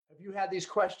you had these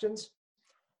questions?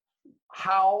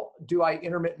 How do I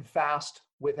intermittent fast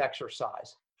with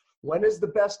exercise? When is the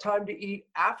best time to eat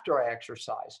after I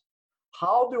exercise?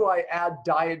 How do I add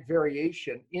diet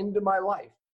variation into my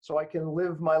life so I can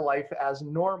live my life as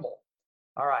normal?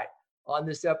 All right, on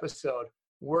this episode,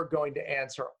 we're going to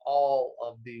answer all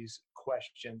of these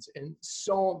questions and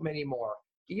so many more.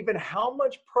 Even how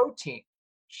much protein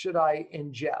should I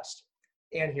ingest?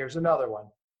 And here's another one.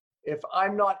 If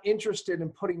I'm not interested in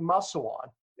putting muscle on,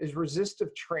 is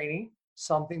resistive training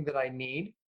something that I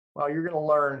need? Well, you're going to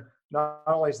learn not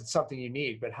only is it something you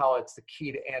need, but how it's the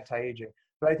key to anti-aging.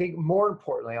 But I think more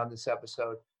importantly on this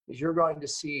episode is you're going to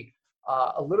see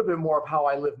a little bit more of how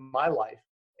I live my life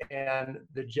and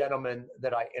the gentleman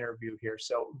that I interview here.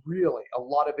 So really a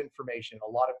lot of information,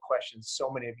 a lot of questions so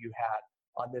many of you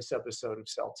had on this episode of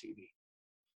Cell TV.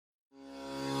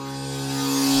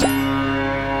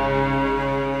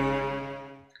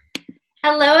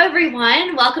 Hello,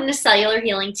 everyone. Welcome to Cellular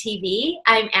Healing TV.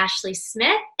 I'm Ashley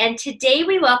Smith, and today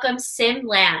we welcome Sim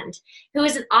Land, who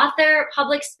is an author,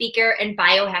 public speaker, and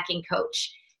biohacking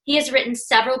coach. He has written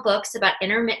several books about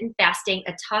intermittent fasting,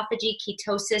 autophagy,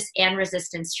 ketosis, and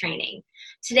resistance training.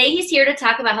 Today, he's here to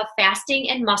talk about how fasting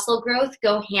and muscle growth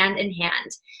go hand in hand.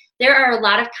 There are a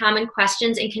lot of common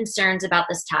questions and concerns about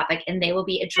this topic, and they will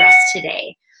be addressed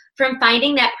today. From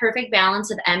finding that perfect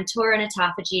balance of mTOR and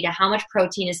autophagy to how much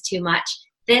protein is too much,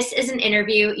 this is an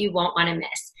interview you won't want to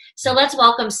miss. So let's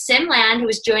welcome Sim Land, who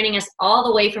is joining us all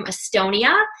the way from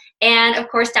Estonia, and of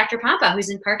course, Dr. Pompa, who's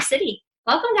in Park City.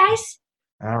 Welcome, guys.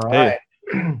 All right.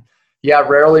 Hey. Yeah,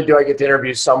 rarely do I get to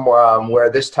interview somewhere where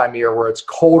this time of year where it's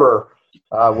colder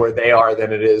where they are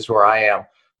than it is where I am.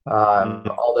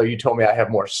 Although you told me I have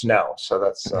more snow, so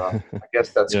that's I guess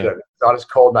that's good. It's not as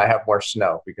cold and I have more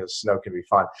snow because snow can be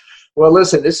fun. Well,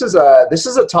 listen, this is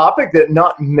a topic that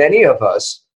not many of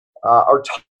us are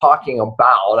talking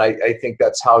about. I think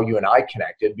that's how you and I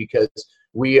connected, because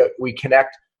we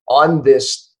connect on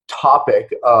this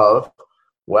topic of,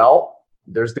 well,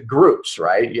 there's the groups,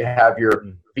 right? You have your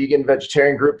vegan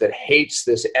vegetarian group that hates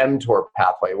this mTOR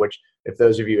pathway, which, if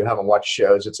those of you who haven't watched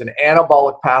shows, it's an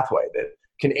anabolic pathway that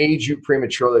can age you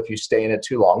prematurely if you stay in it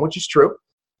too long, which is true.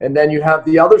 And then you have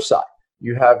the other side.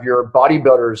 You have your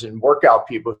bodybuilders and workout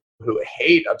people who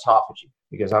hate autophagy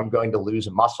because I'm going to lose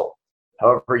muscle.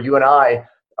 However, you and I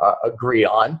agree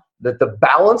on that the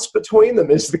balance between them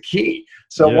is the key.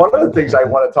 So one of the things I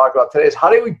want to talk about today is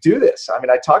how do we do this? I mean,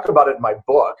 I talk about it in my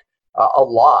book a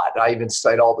lot. I even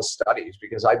cite all the studies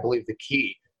because I believe the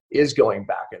key is going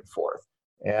back and forth.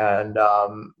 And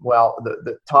well,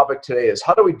 the topic today is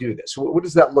how do we do this? What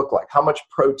does that look like? How much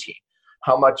protein?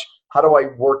 How do I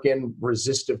work in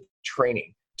resistive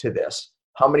training to this?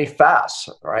 How many fasts,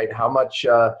 right? How much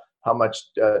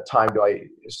time do I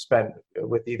spend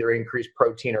with either increased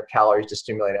protein or calories to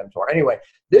stimulate mTOR? Anyway,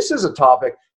 this is a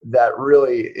topic that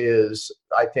really is,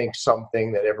 I think,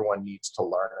 something that everyone needs to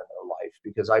learn in their life,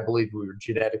 because I believe we were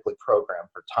genetically programmed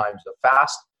for times of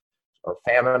fast or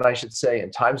famine, I should say,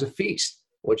 and times of feast,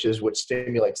 which is what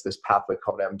stimulates this pathway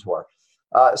called mTOR.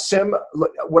 Sim,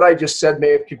 what I just said may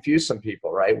have confused some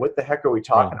people, right? What the heck are we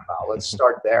talking about? Let's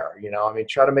start there. I mean,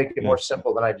 try to make it more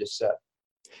simple than I just said.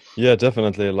 Yeah,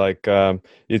 definitely. Like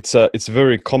it's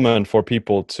very common for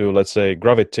people to, let's say,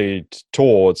 gravitate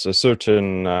towards a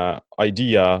certain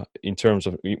idea in terms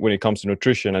of when it comes to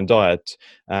nutrition and diet.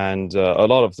 And a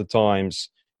lot of the times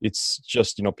it's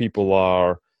just, people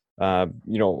are,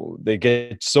 they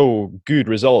get so good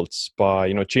results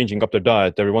by, changing up their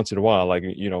diet every once in a while. Like,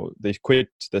 they quit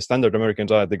the standard American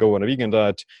diet, they go on a vegan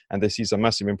diet and they see some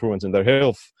massive improvements in their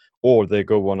health. Or they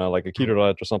go on a keto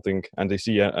diet or something, and they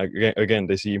see again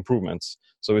they see improvements.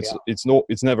 So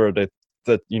it's never that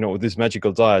this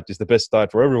magical diet is the best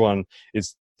diet for everyone.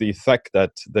 It's the fact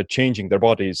that they're changing their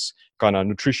body's kind of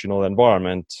nutritional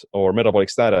environment or metabolic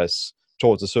status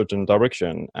towards a certain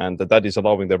direction, and that is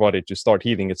allowing their body to start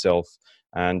healing itself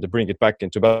and bring it back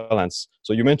into balance.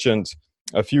 So you mentioned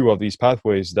a few of these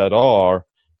pathways that are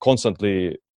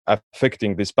constantly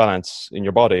affecting this balance in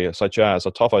your body, such as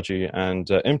autophagy and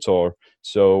mTOR.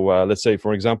 So let's say,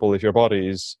 for example, if your body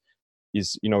is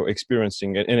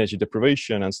experiencing energy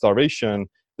deprivation and starvation,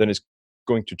 then it's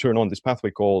going to turn on this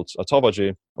pathway called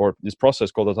autophagy, or this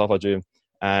process called autophagy.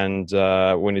 And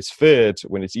when it's fed,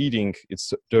 when it's eating, it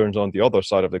turns on the other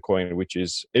side of the coin, which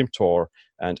is mTOR.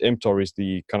 And mTOR is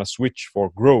the kind of switch for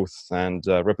growth and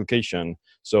replication.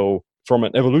 So from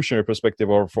an evolutionary perspective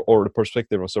or the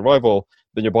perspective of survival,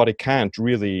 then your body can't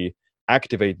really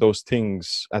activate those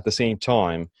things at the same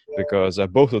time, because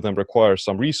both of them require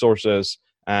some resources,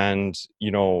 and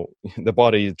the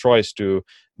body tries to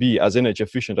be as energy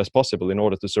efficient as possible in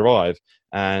order to survive.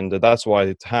 And that's why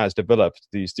it has developed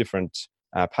these different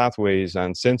pathways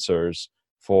and sensors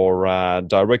for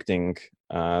directing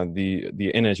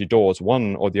the energy towards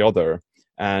one or the other.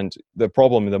 And the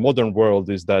problem in the modern world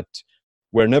is that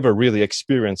we're never really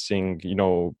experiencing,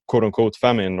 quote unquote,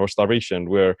 famine or starvation.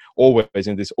 We're always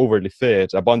in this overly fed,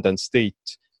 abundant state.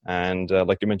 And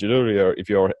like you mentioned earlier, if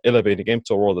you're elevating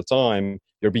mTOR all the time,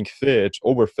 you're being fed,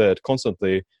 overfed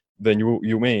constantly, then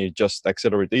you may just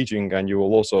accelerate aging, and you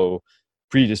will also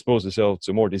predispose yourself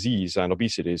to more disease and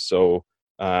obesity. So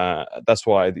that's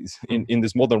why in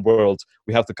this modern world,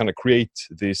 we have to kind of create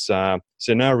these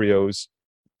scenarios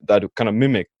that kind of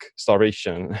mimic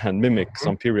starvation and mimic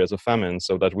some periods of famine,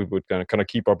 so that we would kind of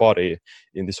keep our body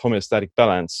in this homeostatic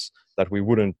balance, that we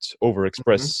wouldn't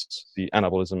overexpress the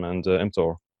anabolism and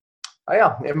mTOR. Oh,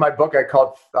 yeah. In my book, I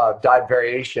call it diet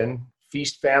variation,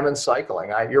 feast, famine, cycling.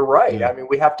 You're right. Yeah. I mean,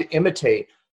 we have to imitate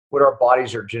what our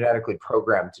bodies are genetically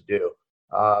programmed to do.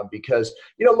 Because,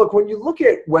 look, when you look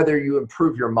at whether you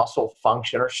improve your muscle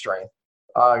function or strength,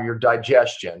 your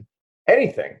digestion,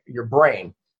 anything, your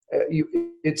brain,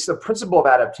 it's the principle of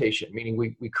adaptation, meaning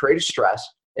we create a stress,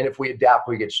 and if we adapt,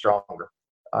 we get stronger.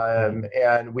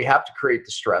 And we have to create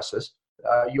the stresses.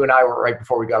 You and I were, right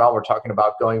before we got on, we're talking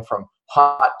about going from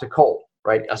hot to cold,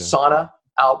 right? A sauna,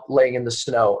 out laying in the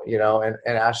snow,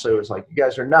 and Ashley was like, you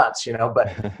guys are nuts,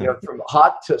 but from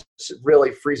hot to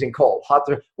really freezing cold,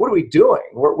 what are we doing?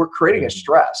 We're creating a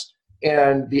stress,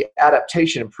 and the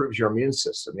adaptation improves your immune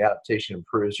system. The adaptation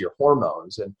improves your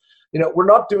hormones. And, we're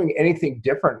not doing anything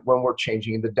different when we're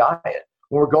changing the diet.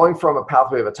 When we're going from a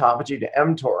pathway of autophagy to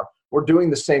mTOR, we're doing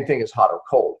the same thing as hot or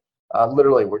cold.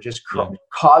 Literally, we're just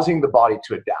causing the body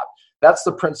to adapt. That's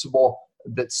the principle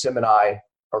that Sim and I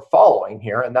are following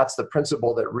here, and that's the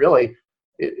principle that really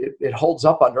it holds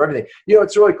up under everything.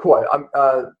 It's really cool.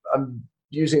 I'm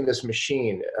using this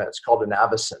machine. It's called an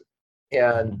Avicen,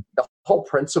 and the whole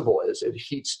principle is it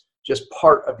heats just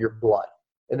part of your blood,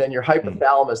 and then your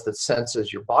hypothalamus that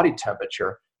senses your body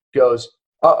temperature goes,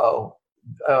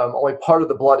 only part of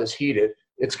the blood is heated.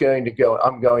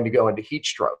 I'm going to go into heat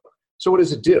stroke. So what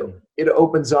does it do? It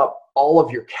opens up all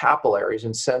of your capillaries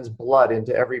and sends blood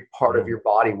into every part of your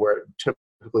body where it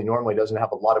typically normally doesn't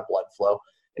have a lot of blood flow.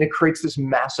 And it creates this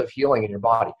massive healing in your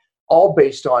body, all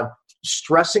based on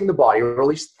stressing the body, or at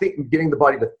least getting the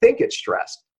body to think it's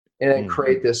stressed, and then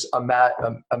create this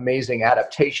amazing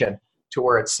adaptation to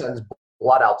where it sends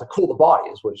blood out to cool the body,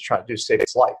 is what it's trying to do, save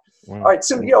its life. Wow. All right,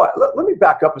 so let me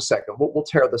back up a second. We'll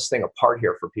tear this thing apart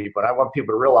here for people. And I want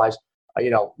people to realize,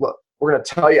 look, we're going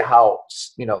to tell you how,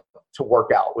 to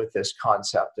work out with this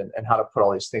concept and how to put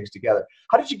all these things together.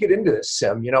 How did you get into this,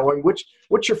 Sim?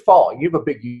 What's your following? You have a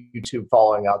big YouTube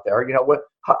following out there.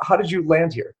 How did you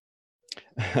land here?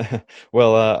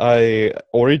 Well, I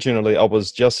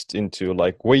was just into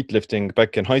like weightlifting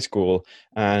back in high school.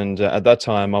 And at that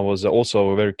time I was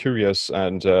also very curious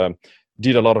and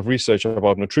did a lot of research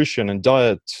about nutrition and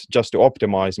diet just to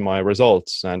optimize my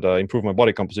results and improve my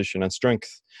body composition and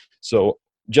strength. So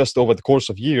just over the course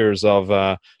of years,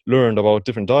 I've learned about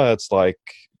different diets like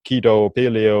keto,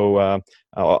 paleo.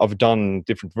 I've done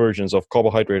different versions of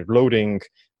carbohydrate loading,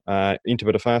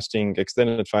 intermittent fasting,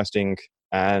 extended fasting,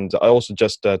 and I also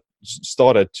just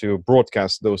started to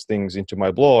broadcast those things into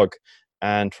my blog.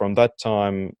 And from that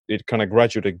time, it kind of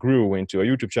gradually grew into a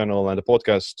YouTube channel and a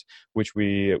podcast, which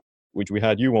we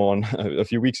had you on a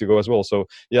few weeks ago as well. So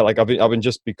yeah, like I've been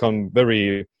just become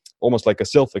very almost like a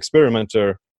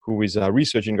self-experimenter who is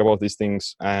researching about these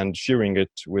things and sharing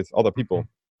it with other people.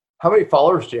 How many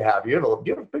followers do you have? You have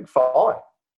a big following.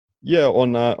 Yeah,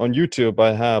 on YouTube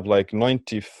I have like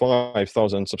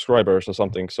 95,000 subscribers or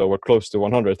something, so we're close to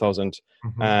 100,000.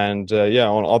 And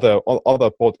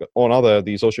on other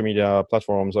these social media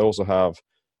platforms, I also have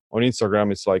on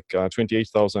Instagram it's like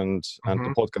 28,000,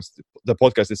 and the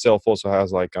podcast itself also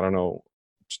has like 10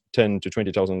 to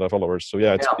 20,000 followers. So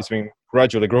yeah, it's been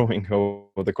gradually growing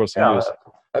over the course of years.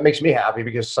 That makes me happy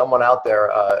because someone out there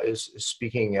is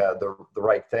speaking the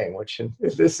right thing, which in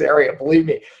this area, believe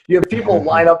me, you have people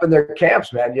line up in their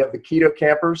camps, man. You have the keto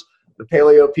campers, the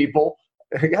paleo people.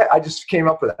 I just came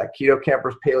up with that, keto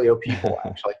campers, paleo people,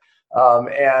 actually.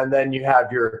 And then you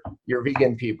have your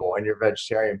vegan people and your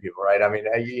vegetarian people, right? I mean,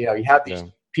 you have these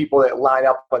people that line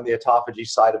up on the autophagy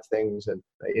side of things, and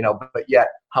but yet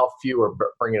how few are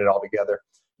bringing it all together.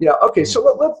 Okay, so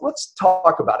let's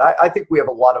talk about it. I think we have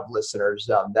a lot of listeners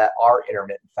that are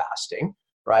intermittent fasting,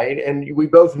 right? And we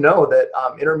both know that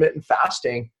intermittent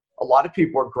fasting, a lot of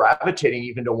people are gravitating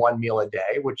even to one meal a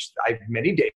day, which I have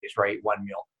many days where I eat one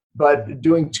meal. But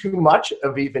doing too much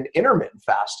of even intermittent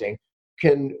fasting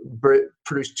can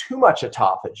produce too much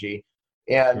autophagy,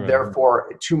 and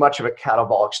therefore too much of a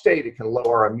catabolic state. It can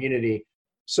lower immunity.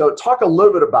 So talk a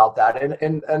little bit about that,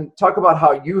 and talk about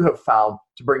how you have found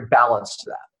to bring balance to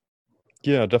that.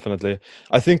 Yeah, definitely.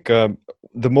 I think the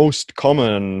most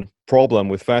common problem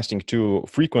with fasting too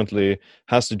frequently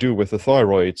has to do with the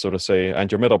thyroid, so to say,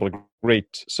 and your metabolic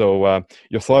rate. So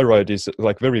your thyroid is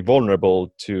like very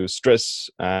vulnerable to stress,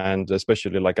 and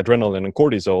especially like adrenaline and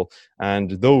cortisol,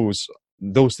 and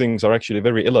those things are actually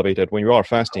very elevated when you are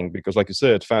fasting, because like you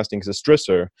said, fasting is a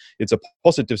stressor. It's a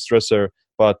positive stressor,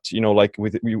 but like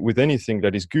with anything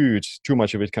that is good, too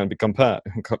much of it can become bad.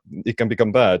 It can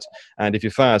become bad. And if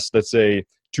you fast, let's say,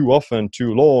 too often,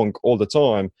 too long, all the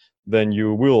time, then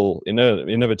you will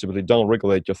inevitably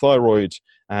downregulate your thyroid,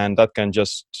 and that can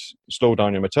just slow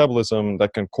down your metabolism.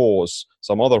 That can cause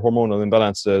some other hormonal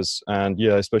imbalances, and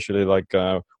especially like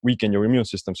weaken your immune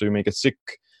system, so you may get sick.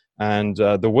 And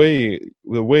the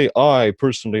way I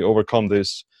personally overcome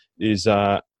this is,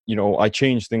 I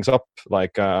change things up.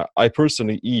 Like I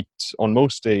personally eat on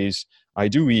most days. I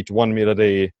do eat one meal a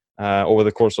day over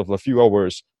the course of a few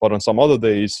hours, but on some other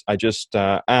days I just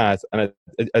add an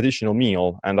additional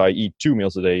meal, and I eat 2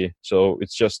 meals a day. So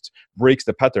it just breaks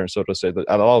the pattern, so to say, that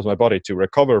allows my body to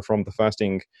recover from the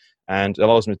fasting and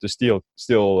allows me to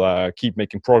still keep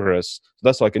making progress. So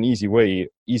that's like an easy way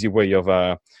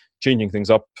of changing things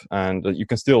up, and you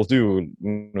can still do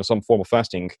some form of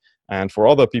fasting. And for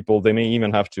other people, they may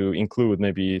even have to include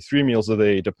maybe 3 meals a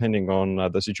day, depending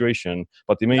on the situation.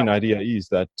 But the main idea is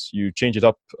that you change it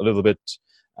up a little bit,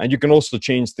 and you can also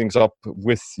change things up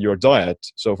with your diet.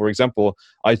 So, for example,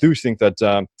 I do think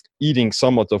that eating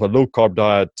somewhat of a low-carb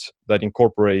diet that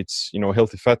incorporates,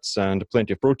 healthy fats and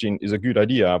plenty of protein is a good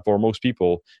idea for most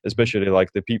people, especially like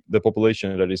the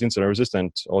population that is insulin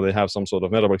resistant, or they have some sort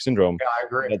of metabolic syndrome. Yeah, I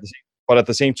agree. But at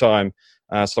the same time,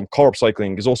 some carb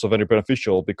cycling is also very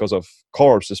beneficial, because of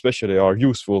carbs especially are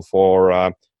useful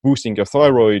for boosting your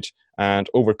thyroid and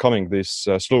overcoming this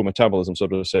slow metabolism, so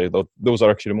to say. Those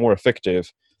are actually more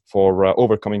effective for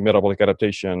overcoming metabolic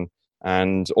adaptation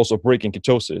and also breaking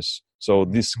ketosis. So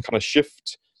this kind of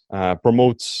shift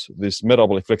promotes this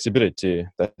metabolic flexibility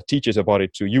that teaches your body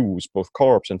to use both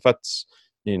carbs and fats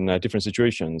in different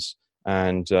situations.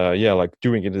 And like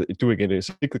doing it in a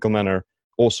cyclical manner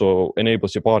also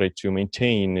enables your body to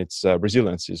maintain its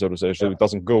resiliency, so to say, so it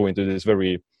doesn't go into this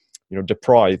very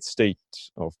deprived state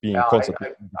of being constantly.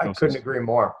 I couldn't agree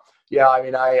more. Yeah, I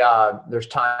mean, there's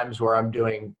times where I'm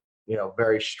doing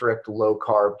very strict low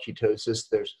carb ketosis.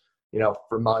 There's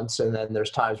for months, and then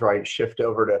there's times where I shift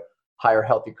over to higher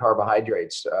healthy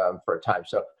carbohydrates for a time.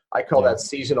 So I call that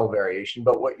seasonal variation.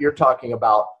 But what you're talking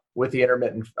about with the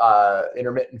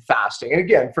intermittent fasting, and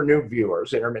again, for new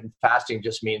viewers, intermittent fasting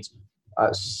just means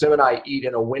Sim and I eat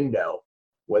in a window,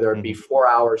 whether it be 4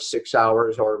 hours, 6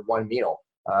 hours, or one meal.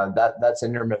 That's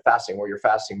intermittent fasting, where you're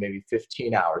fasting maybe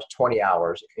 15 hours, 20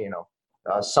 hours,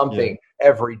 something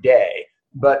every day.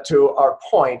 But to our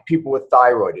point, people with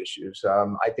thyroid issues,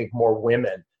 I think more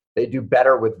women, they do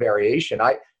better with variation.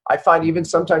 I find even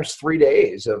sometimes 3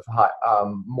 days of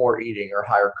more eating or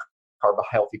higher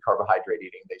healthy carbohydrate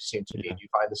eating, they seem to need. Do you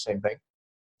find the same thing?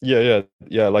 Yeah.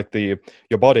 Like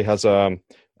your body has a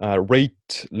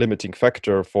rate limiting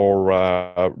factor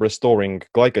for restoring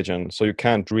glycogen, so you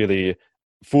can't really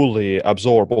fully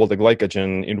absorb all the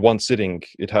glycogen in one sitting.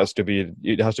 It has to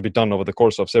be done over the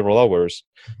course of several hours,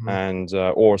 and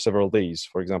or several days,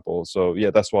 for example. So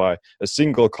that's why a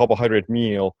single carbohydrate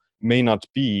meal may not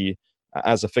be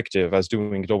as effective as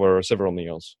doing it over several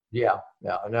meals.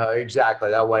 No, exactly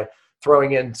that way.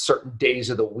 Throwing in certain days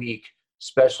of the week,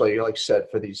 especially like you said,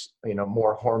 for these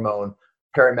more hormone,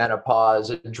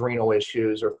 perimenopause, adrenal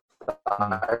issues, or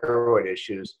thyroid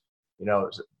issues,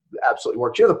 absolutely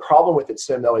works. The problem with it,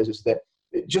 Sim, though, is that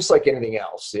just like anything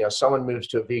else, someone moves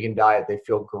to a vegan diet, they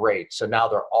feel great, so now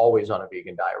they're always on a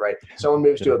vegan diet, right? Someone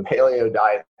moves to a paleo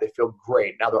diet, they feel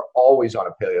great, now they're always on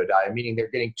a paleo diet, meaning they're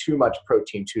getting too much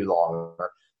protein too long,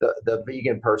 or the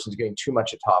vegan person's getting too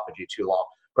much autophagy too long,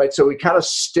 right? So we kind of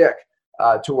stick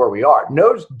to where we are.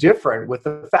 No different with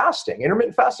the fasting,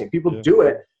 intermittent fasting. People do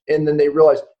it, and then they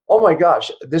realize, oh my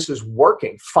gosh, this is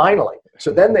working finally.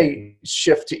 So then they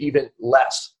shift to even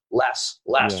less,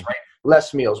 right?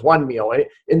 Less meals, one meal,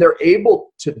 and they're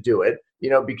able to do it,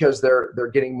 because they're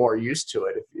getting more used to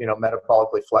it,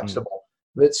 metabolically flexible.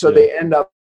 So they end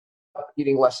up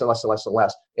eating less and less and less and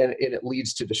less, and it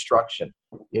leads to destruction.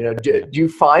 Do you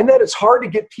find that it's hard to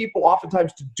get people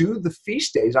oftentimes to do the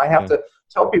feast days? I have to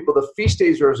tell people the feast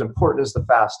days are as important as the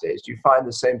fast days. Do you find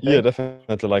the same thing? Yeah,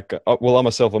 definitely. Like, I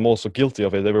myself, I'm also guilty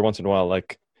of it every once in a while.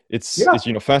 Like, it's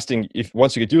fasting. If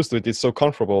once you get used to it, it's so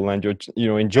comfortable, and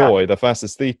you enjoy the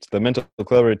fastest state, the mental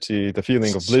clarity, the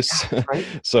feeling of bliss. Right?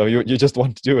 So you just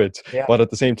want to do it, Yeah. but at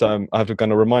the same time, I have to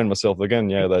kind of remind myself again,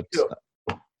 that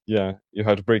you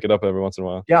have to break it up every once in a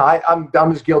while. Yeah,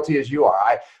 I'm as guilty as you are.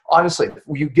 I honestly,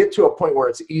 you get to a point where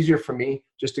it's easier for me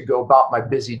just to go about my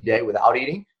busy day without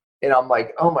eating, and I'm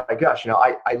like, oh my gosh,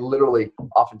 I literally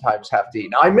oftentimes have to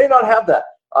eat. Now I may not have that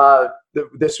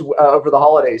over the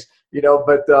holidays,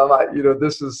 but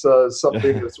this is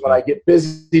something that's when I get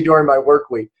busy during my work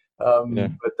week.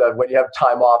 But when you have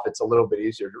time off, it's a little bit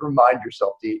easier to remind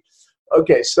yourself to eat.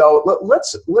 Okay, so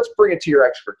let's bring it to your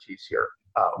expertise here.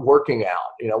 Working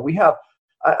out, we have.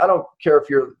 I don't care if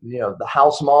you're the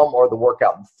house mom or the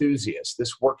workout enthusiast.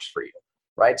 This works for you,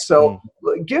 right? So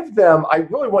give them. I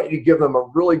really want you to give them a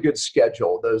really good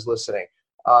schedule. Those listening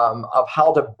of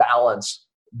how to balance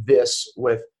this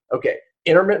with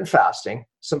intermittent fasting,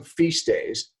 some feast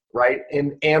days, right,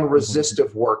 and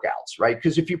resistive workouts, right?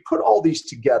 Because if you put all these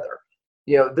together,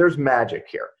 there's magic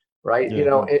here, right?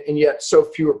 And yet so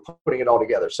few are putting it all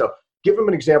together. So give them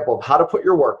an example of how to put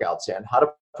your workouts in, how to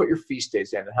put your feast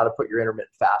days in, and how to put your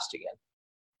intermittent fasting in.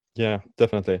 Yeah,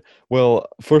 definitely. Well,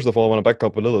 first of all, I want to back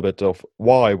up a little bit of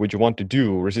why would you want to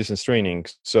do resistance training.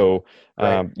 So,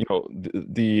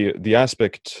 the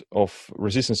aspect of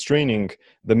resistance training,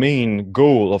 the main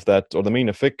goal of that, or the main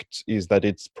effect, is that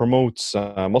it promotes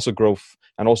muscle growth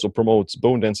and also promotes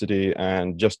bone density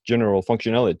and just general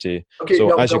functionality. Okay,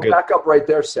 so back up right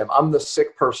there, Sim. I'm the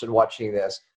sick person watching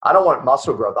this. I don't want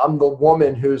muscle growth. I'm the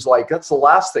woman who's like, that's the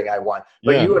last thing I want.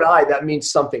 But you and I, that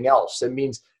means something else. It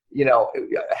means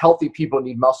healthy people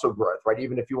need muscle growth, right?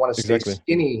 Even if you want to stay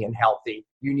skinny and healthy,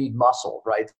 you need muscle,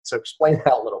 right? So explain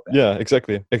that a little bit. Yeah,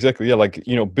 exactly. Yeah, like,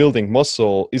 building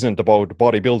muscle isn't about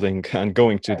bodybuilding and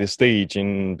going to the stage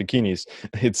in bikinis.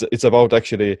 It's about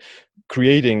actually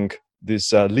creating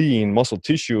this lean muscle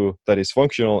tissue that is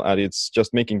functional, and it's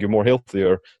just making you more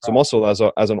healthier. So muscle as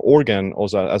an organ,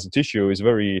 also as a tissue, is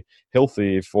very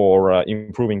healthy for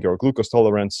improving your glucose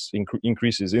tolerance,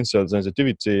 increases insulin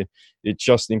sensitivity. It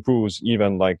just improves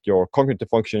even like your cognitive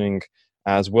functioning,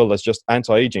 as well as just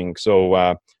anti-aging.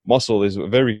 So muscle is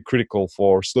very critical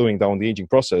for slowing down the aging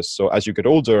process. So as you get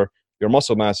older, your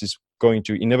muscle mass is going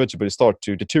to inevitably start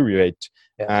to deteriorate.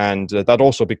 And that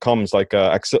also becomes like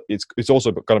it's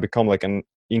also going to become like an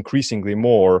increasingly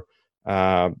more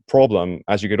problem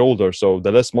as you get older. So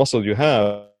the less muscle you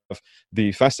have,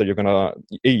 the faster you're going to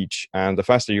age, and the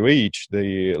faster you age,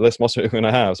 the less muscle you're going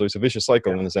to have. So it's a vicious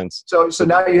cycle in a sense. So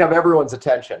now you have everyone's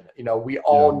attention. We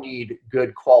all need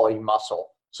good quality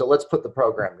muscle. So let's put the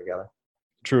program together.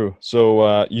 True.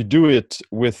 So you do it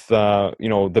with,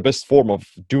 the best form of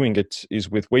doing it is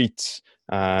with weights.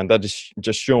 And that is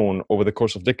just shown over the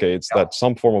course of decades that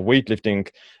some form of weightlifting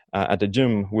at the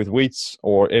gym with weights,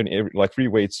 or any like free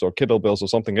weights or kettlebells or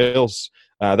something else,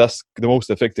 that's the most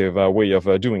effective way of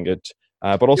doing it.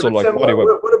 But also, but Tim, what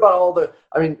about all the?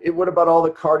 What about all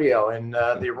the cardio and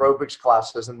the aerobics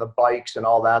classes and the bikes and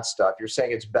all that stuff? You're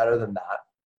saying it's better than that?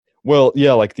 Well,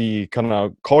 yeah, like the kind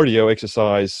of cardio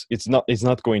exercise, it's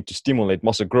not going to stimulate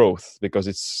muscle growth because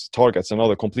it targets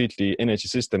another completely energy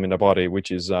system in the body, which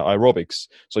is aerobics.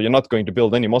 So you're not going to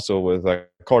build any muscle with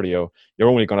cardio. You're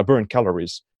only going to burn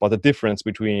calories. But the difference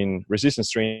between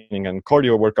resistance training and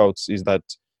cardio workouts is that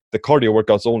the cardio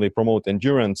workouts only promote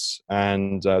endurance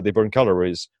and they burn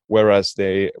calories, whereas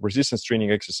the resistance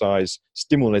training exercise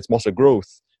stimulates muscle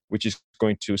growth, which is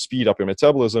going to speed up your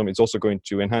metabolism. It's also going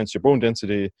to enhance your bone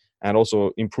density and also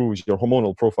improves your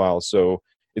hormonal profile. So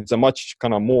it's a much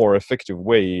kind of more effective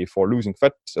way for losing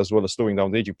fat as well as slowing down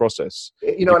the aging process.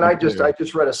 And I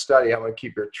just read a study. I'm going to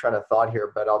keep your train of thought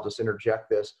here, but I'll just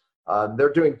interject this.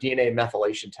 They're doing DNA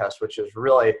methylation tests, which is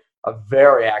really a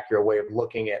very accurate way of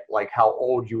looking at like how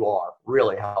old you are,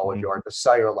 really how old you are at the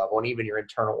cellular level and even your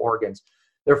internal organs.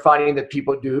 They're finding that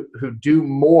people who do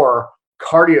more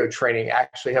cardio training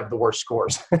actually have the worst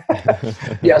scores.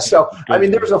 So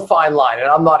there's a fine line, and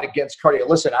I'm not against cardio.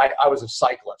 Listen, I was a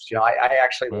cyclist. I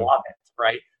actually love it,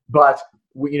 right? But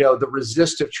the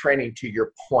resistive training, to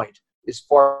your point, is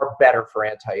far better for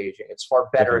anti-aging. It's far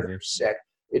better if you're sick.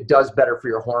 It does better for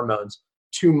your hormones.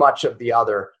 Too much of the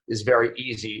other is very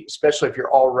easy, especially if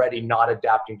you're already not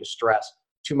adapting to stress.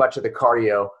 Too much of the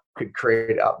cardio could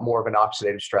create more of an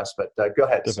oxidative stress. But go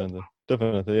ahead.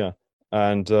 Definitely, yeah.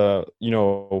 And,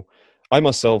 I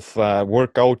myself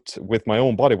work out with my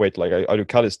own body weight. Like I do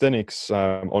calisthenics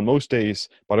on most days,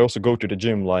 but I also go to the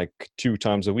gym like 2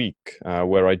 times a week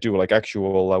where I do like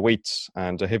actual weights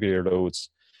and heavier loads.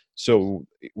 So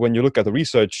when you look at the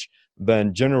research,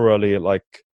 then generally like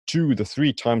 2 to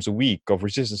 3 times a week of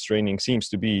resistance training seems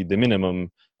to be the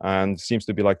minimum and seems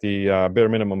to be like the bare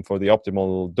minimum for the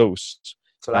optimal dose.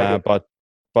 So I do.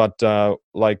 But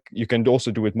like you can also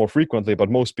do it more frequently. But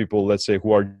most people, let's say,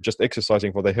 who are just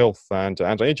exercising for their health and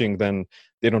anti-aging, then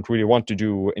they don't really want to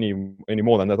do any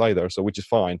more than that either. So which is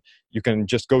fine. You can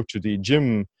just go to the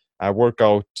gym, work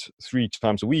out 3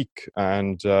 times a week,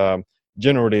 and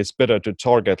generally it's better to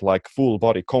target like full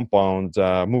body compound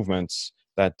movements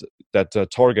that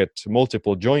target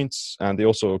multiple joints, and they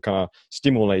also kind of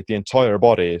stimulate the entire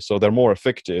body, so they're more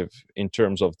effective in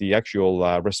terms of the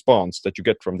actual response that you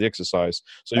get from the exercise.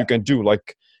 So you can do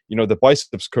like, the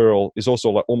biceps curl is also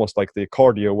like, almost like the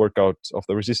cardio workout of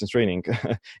the resistance training.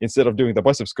 Instead of doing the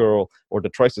biceps curl or the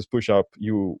triceps push up,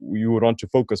 you would want to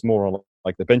focus more on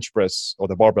like the bench press or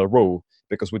the barbell row,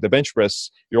 because with the bench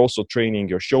press you're also training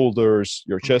your shoulders,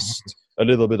 your chest, a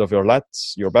little bit of your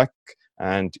lats, your back,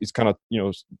 and it's kind of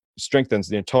strengthens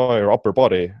the entire upper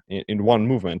body in one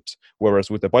movement.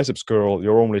 Whereas with the biceps curl,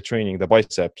 you're only training the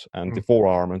biceps and the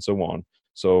forearm and so on.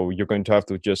 So you're going to have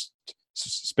to just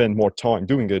spend more time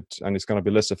doing it, and it's going to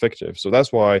be less effective. So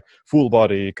that's why full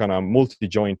body kind of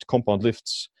multi-joint compound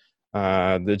lifts,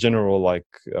 the general like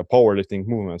powerlifting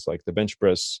movements like the bench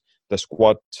press, the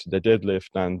squat, the deadlift,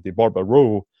 and the barbell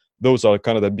row, those are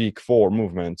kind of the big 4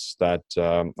 movements that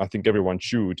I think everyone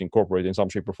should incorporate in some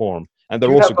shape or form. And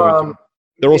they're also going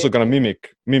to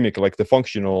mimic like the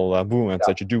functional movements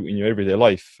that you do in your everyday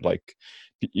life. Like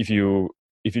if you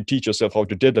teach yourself how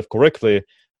to deadlift correctly,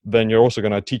 then you're also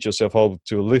going to teach yourself how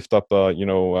to lift up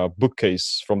a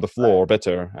bookcase from the floor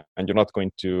better, and you're not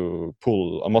going to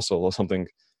pull a muscle or something.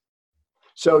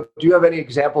 So do you have any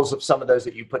examples of some of those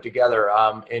that you put together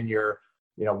in your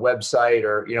website,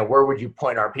 or where would you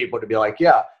point our people to be like,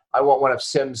 yeah, I want one of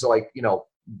Sim's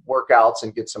workouts,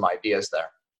 and get some ideas there?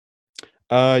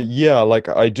 Yeah, like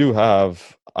I do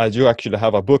actually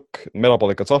have a book,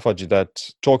 Metabolic Autophagy, that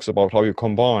talks about how you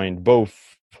combine both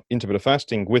intermittent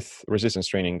fasting with resistance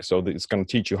training. So it's going to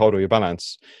teach you how do you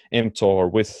balance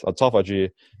mTOR with autophagy,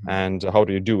 and how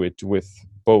do you do it with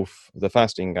both the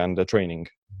fasting and the training.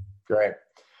 Great.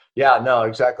 Yeah, no,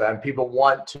 exactly. And people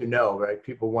want to know, right?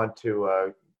 People want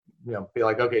to, be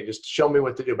like, okay, just show me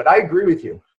what to do. But I agree with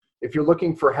you. If you're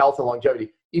looking for health and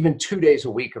longevity, even 2 days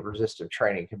a week of resistive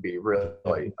training can be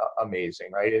really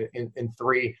amazing, right? In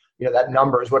 3, that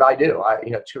number is what I do.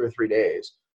 2 or 3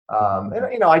 days.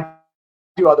 And I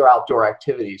do other outdoor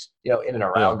activities, in and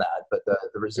around that. But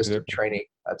the resistive training,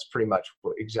 that's pretty much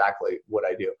exactly what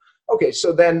I do. Okay,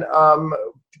 so then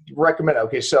recommend.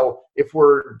 Okay, so if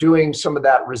we're doing some of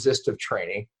that resistive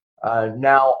training,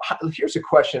 now here's a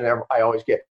question that I always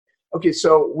get. Okay,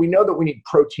 so we know that we need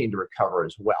protein to recover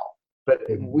as well, but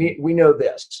we know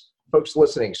this, folks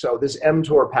listening. So this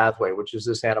mTOR pathway, which is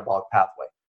this anabolic pathway,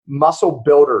 muscle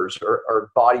builders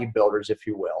or bodybuilders, if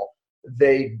you will,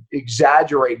 they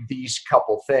exaggerate these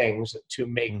couple things to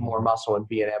make more muscle and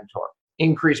be an mTOR.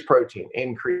 Increase protein,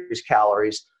 increase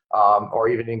calories, or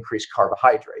even increase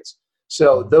carbohydrates.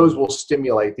 So those will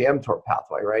stimulate the mTOR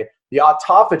pathway, right? The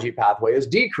autophagy pathway is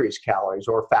decrease calories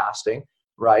or fasting,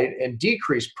 right? And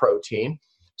decrease protein.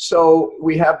 So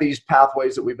we have these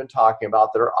pathways that we've been talking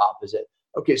about that are opposite.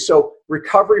 Okay, so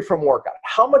recovery from workout.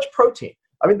 How much protein?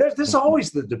 I mean, there's always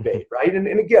the debate, right? And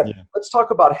again, let's talk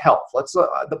about health.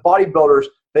 The bodybuilders,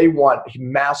 they want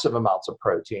massive amounts of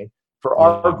protein. For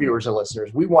our viewers and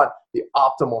listeners, we want the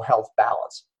optimal health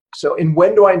balance. So, and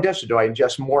when do I ingest it? Do I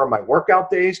ingest more on my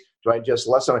workout days? Do I ingest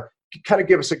less on? Kind of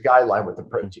give us a guideline with the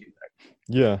protein.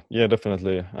 Yeah,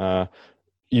 definitely.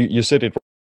 You said it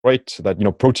right, that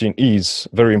protein is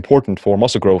very important for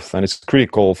muscle growth, and it's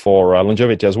critical for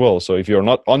longevity as well. So if you're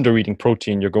not under eating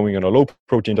protein, you're going on a low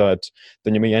protein diet,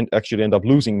 then you may actually end up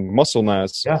losing muscle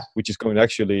mass, which is going to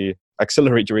actually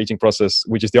accelerate your aging process,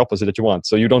 which is the opposite that you want.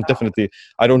 So you don't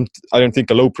I don't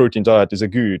think a low protein diet is a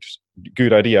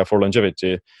good idea for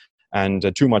longevity,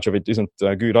 and too much of it isn't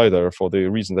good either for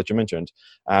the reason that you mentioned.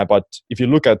 But if you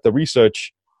look at the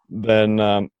research,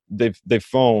 then they've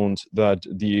found that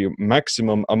the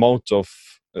maximum amount of,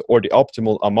 or the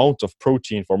optimal amount of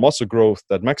protein for muscle growth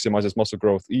that maximizes muscle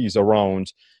growth is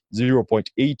around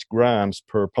 0.8 grams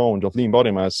per pound of lean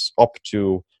body mass up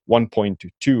to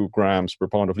 1.2 grams per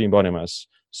pound of lean body mass.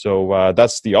 So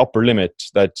that's the upper limit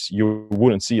that you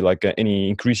wouldn't see like any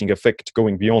increasing effect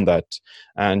going beyond that.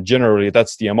 And generally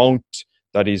that's the amount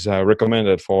that is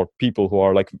recommended for people who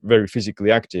are like very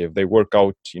physically active. They work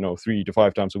out, 3 to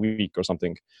 5 times a week or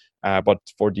something. But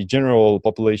for the general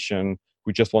population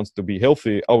who just wants to be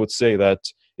healthy, I would say that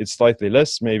it's slightly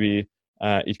less. Maybe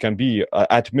it can be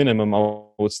at minimum, I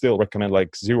would still recommend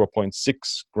like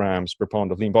 0.6 grams per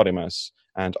pound of lean body mass,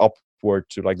 and up upward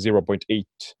to like 0.8,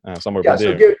 somewhere Yeah, by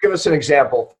so there. give us an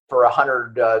example for a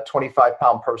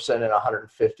 125-pound person and a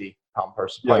 150-pound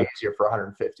person. Probably easier for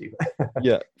 150.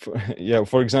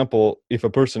 For example, if a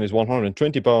person is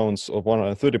 120 pounds or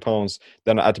 130 pounds,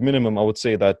 then at minimum I would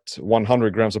say that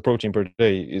 100 grams of protein per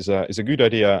day is a good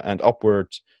idea, and upward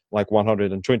like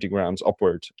 120 grams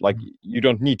upward. Like you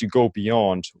don't need to go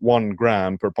beyond 1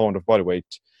 gram per pound of body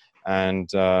weight. And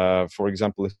for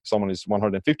example, if someone is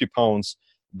 150 pounds,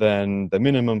 then the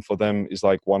minimum for them is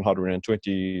like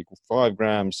 125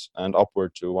 grams and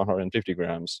upward to 150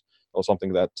 grams or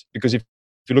something like that. Because if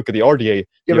you look at the RDA,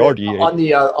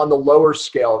 on the lower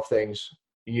scale of things,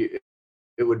 it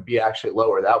would be actually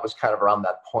lower. That was kind of around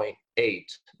that 0.8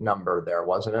 number there,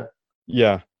 wasn't it?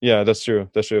 Yeah, that's true.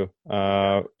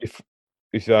 If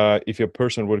a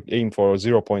person would aim for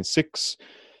 0.6,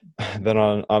 then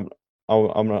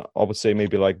I would say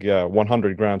maybe like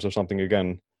 100 grams or something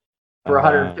again. For a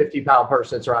 150-pound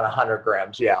person, it's around 100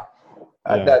 grams. I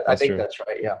think that's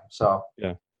right. Yeah. So.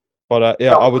 Yeah. But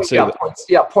I would say.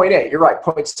 0.8. You're right.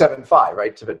 0.75,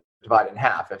 right? To divide in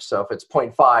half. If it's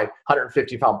 0.5,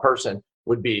 150-pound person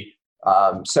would be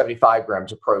 75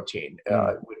 grams of protein.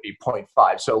 Would be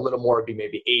 0.5. So a little more would be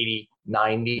maybe 80,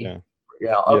 90.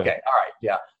 Yeah. Okay. All right.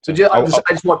 Yeah. So I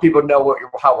just want people to know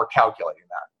how we're calculating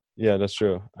that. Yeah, that's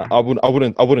true. I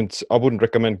wouldn't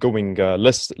recommend going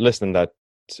less than that,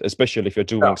 especially if you're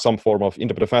doing some form of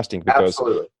intermittent fasting, because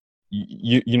absolutely.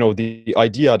 You know, the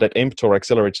idea that mTOR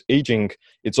accelerates aging,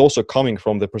 it's also coming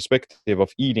from the perspective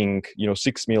of eating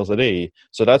 6 meals a day.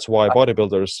 So that's why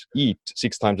bodybuilders eat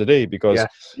 6 times a day, because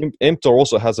mTOR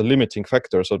also has a limiting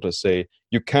factor, so to say.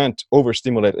 You can't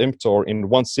overstimulate mTOR in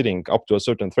one sitting up to a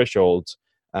certain threshold,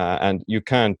 and you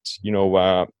can't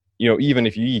even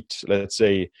if you eat, let's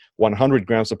say, 100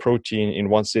 grams of protein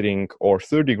in one sitting or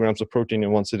 30 grams of protein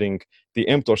in one sitting, the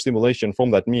mTOR stimulation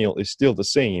from that meal is still the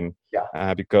same,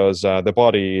 because the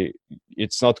body,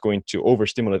 it's not going to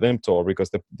overstimulate mTOR,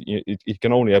 because it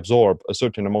can only absorb a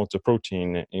certain amount of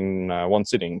protein in one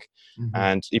sitting.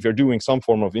 And if you're doing some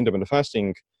form of intermittent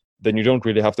fasting, then you don't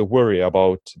really have to worry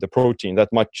about the protein that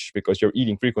much, because your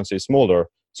eating frequency is smaller.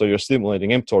 So you're stimulating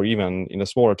mTOR even in a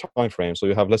smaller time frame, so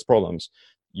you have less problems.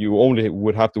 You only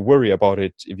would have to worry about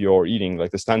it if you're eating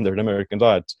like the standard American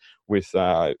diet with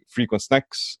frequent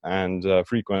snacks and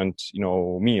frequent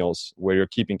meals where you're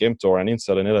keeping mTOR and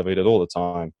insulin elevated all the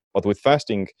time. But with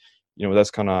fasting,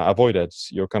 that's kind of avoided.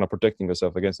 You're kind of protecting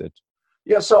yourself against it.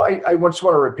 Yeah, so I just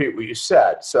want to repeat what you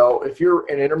said. So if you're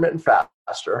an intermittent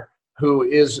faster who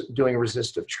is doing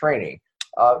resistive training,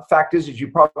 fact is you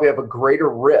probably have a greater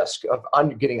risk of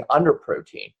getting under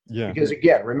protein. Because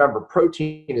again, remember,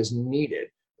 protein is needed.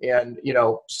 And,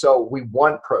 so we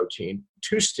want protein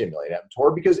to stimulate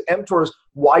mTOR, because mTOR is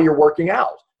why you're working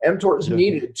out. mTOR is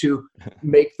needed to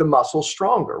make the muscle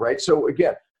stronger, right? So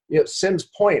again, Sim's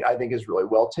point, I think, is really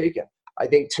well taken. I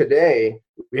think today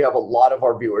we have a lot of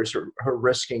our viewers who are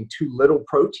risking too little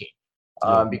protein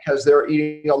because they're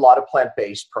eating a lot of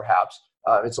plant-based, perhaps.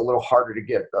 It's a little harder to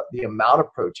get the amount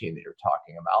of protein that you're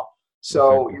talking about.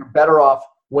 So you're better off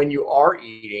when you are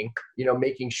eating,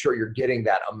 making sure you're getting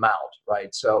that amount,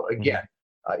 right? So again,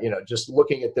 just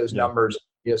looking at those numbers,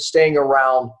 staying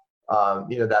around,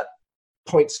 that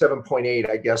 0.7, 0.8,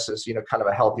 I guess is, kind of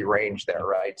a healthy range there,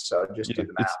 right? So just do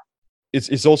the math.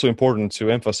 It's also important to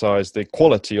emphasize the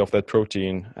quality of that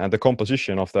protein and the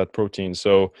composition of that protein.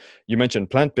 So you mentioned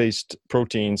plant-based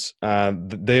proteins.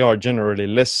 They are generally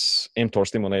less mTOR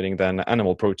stimulating than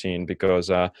animal protein, because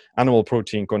animal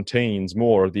protein contains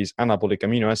more of these anabolic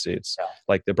amino acids,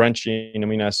 like the branched-chain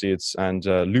amino acids and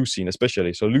leucine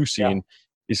especially. So leucine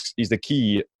is the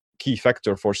key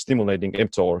factor for stimulating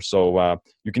mTOR. So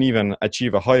you can even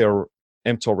achieve a higher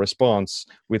mTOR response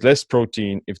with less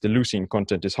protein if the leucine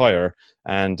content is higher.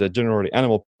 And generally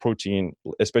animal protein,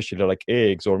 especially like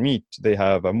eggs or meat, they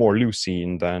have more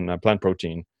leucine than plant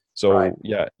protein. So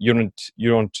you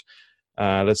don't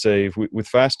let's say with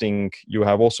fasting, you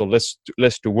have also less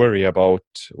to worry about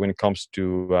when it comes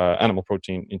to animal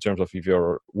protein, in terms of if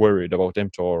you're worried about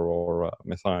mTOR or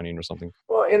methionine or something.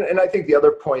 Well, and I think the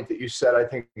other point that you said, I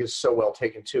think is so well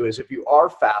taken too, is if you are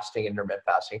fasting, intermittent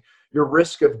fasting, your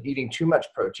risk of eating too much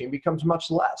protein becomes much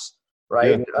less,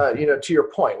 right? To your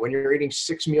point, when you're eating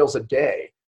 6 meals a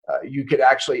day, you could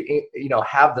actually,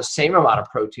 have the same amount of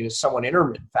protein as someone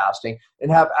intermittent fasting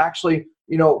and have actually,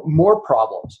 more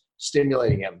problems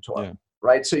stimulating mTOR,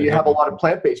 right? So you have a lot of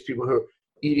plant-based people who are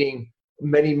eating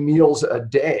many meals a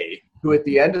day, who at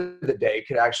the end of the day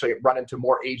could actually run into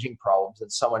more aging problems than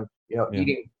someone,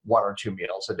 eating 1 or 2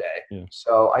 meals a day.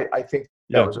 So I think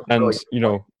that was a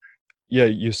really yeah,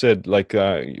 you said like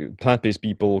plant-based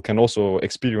people can also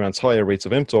experience higher rates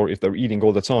of mTOR if they're eating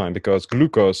all the time, because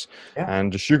glucose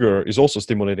and sugar is also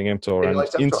stimulating mTOR, and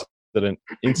Stimulates mTOR.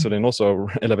 insulin also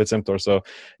elevates mTOR. So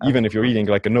even if you're Absolutely. eating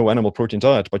like a no animal protein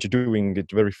diet, but you're doing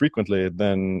it very frequently,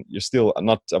 then you're still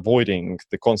not avoiding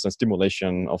the constant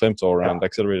stimulation of mTOR and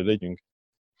accelerated aging.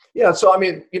 Yeah. So I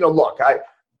mean, look,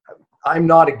 I'm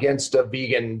not against a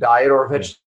vegan diet or a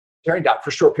vegetarian diet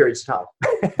for short periods of time.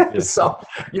 So,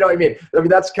 what I mean?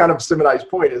 That's kind of Sim and I's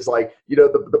point is like,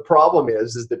 the problem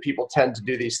is that people tend to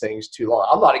do these things too long.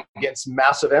 I'm not against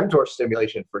massive mTOR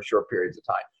stimulation for short periods of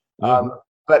time.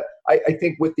 But I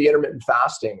think with the intermittent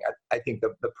fasting, I think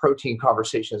the protein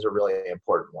conversation is a really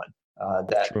important one.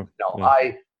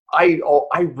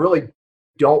 I really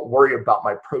don't worry about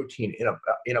my protein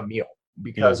in a meal,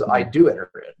 because I do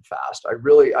intermittent fast.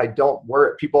 I don't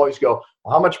worry. People always go,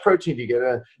 well, how much protein do you get?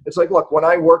 And it's like, look, when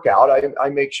I work out, I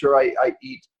make sure I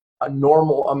eat a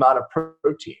normal amount of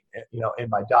protein, in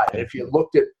my diet. And if you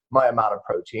looked at my amount of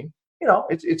protein,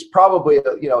 it's probably,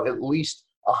 at least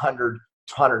 100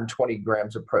 to 120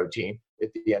 grams of protein at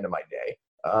the end of my day.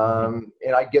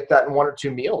 And I get that in 1 or 2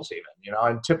 meals even,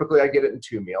 and typically I get it in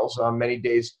 2 meals. Many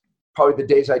days, probably the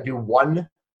days I do 1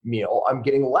 meal, I'm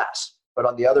getting less. But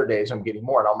on the other days, I'm getting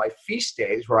more. And on my feast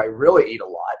days where I really eat a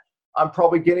lot, I'm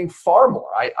probably getting far more.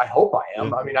 I hope I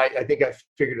am. I mean, I think I've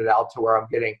figured it out to where I'm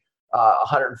getting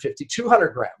 150,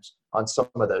 200 grams on some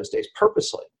of those days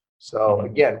purposely. So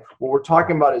again, what we're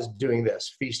talking about is doing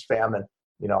this feast famine,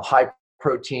 high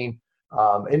protein.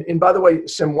 And by the way,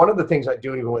 Sim, one of the things I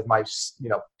do even with my,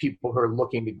 people who are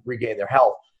looking to regain their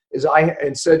health is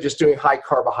instead of just doing high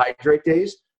carbohydrate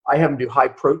days, I have them do high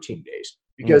protein days.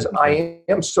 Because I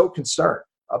am so concerned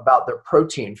about their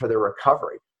protein for their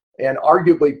recovery. And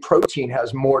arguably, protein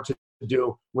has more to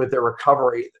do with their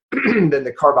recovery than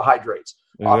the carbohydrates,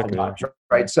 oftentimes,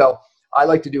 right? So I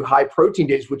like to do high protein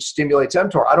days, which stimulates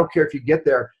mTOR. I don't care if you get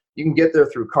there. You can get there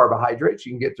through carbohydrates.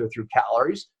 You can get there through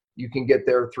calories. You can get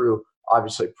there through,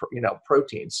 obviously,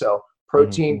 protein. So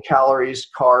protein, calories,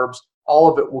 carbs, all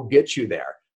of it will get you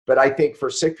there. But I think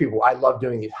for sick people, I love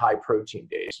doing these high protein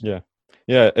days.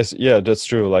 Yeah, that's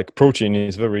true. Like protein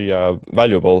is very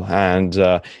valuable, and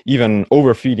even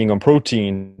overfeeding on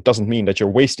protein doesn't mean that you're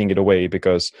wasting it away,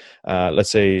 because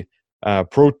let's say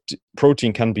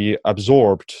protein can be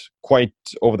absorbed quite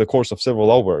over the course of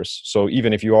several hours. So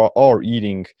even if you are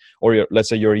eating, or let's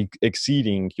say you're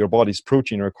exceeding your body's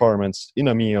protein requirements in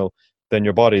a meal, then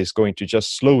your body is going to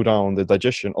just slow down the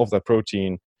digestion of that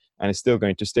protein, and it's still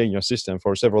going to stay in your system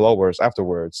for several hours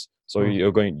afterwards. So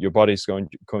your body is going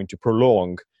to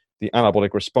prolong the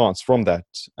anabolic response from that,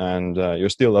 and you're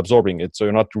still absorbing it. So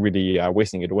you're not really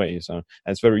wasting it away. So, and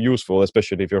it's very useful,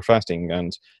 especially if you're fasting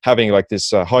and having like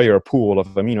this higher pool of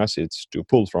amino acids to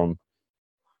pull from.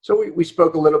 So we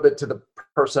spoke a little bit to the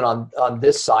person on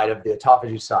this side of the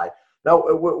autophagy side. Now,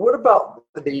 what about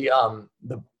the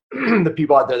the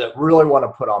people out there that really want to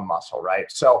put on muscle,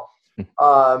 right? So,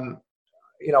 what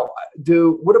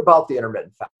about the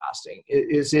intermittent fasting?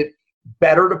 Is it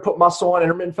better to put muscle on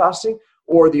intermittent fasting,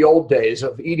 or the old days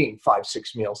of eating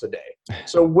 5-6 meals a day?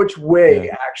 So which way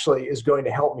actually is going to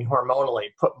help me hormonally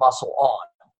put muscle on?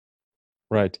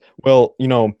 Right. Well,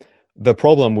 the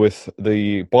problem with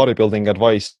the bodybuilding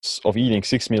advice of eating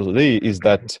 6 meals a day is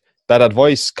that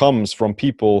advice comes from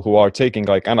people who are taking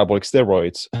like anabolic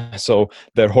steroids. So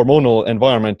their hormonal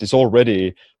environment is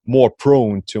already more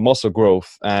prone to muscle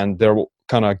growth, and they're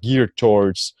kind of geared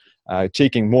towards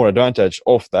taking more advantage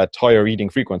of that higher eating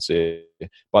frequency.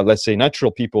 But let's say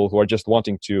natural people who are just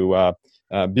wanting to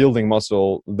building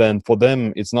muscle, then for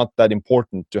them it's not that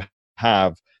important to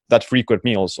have that frequent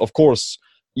meals. Of course,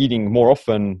 eating more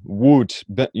often would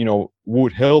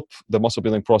help the muscle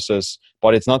building process,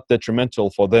 but it's not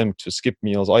detrimental for them to skip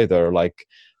meals either. Like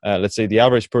let's say the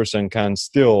average person can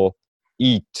still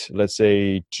eat, let's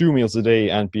say, 2 meals a day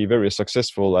and be very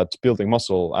successful at building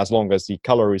muscle, as long as the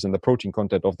calories and the protein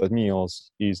content of that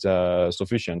meals is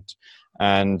sufficient.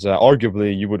 And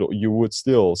arguably you would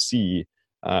still see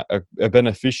a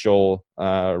beneficial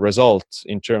result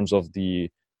in terms of the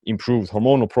improved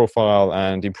hormonal profile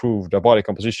and improved body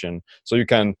composition. So you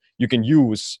can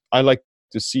use, I like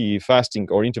to see fasting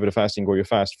or intermittent fasting, where you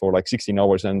fast for like 16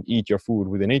 hours and eat your food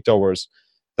within 8 hours.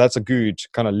 That's a good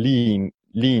kind of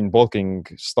lean bulking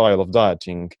style of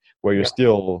dieting, where you're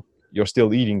still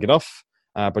eating enough,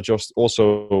 but you're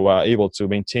also able to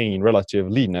maintain relative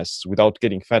leanness without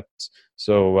getting fat.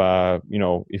 So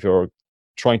if you're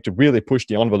trying to really push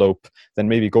the envelope, then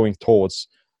maybe going towards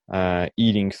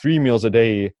eating 3 meals a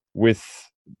day with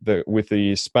with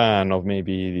the span of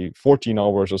maybe 14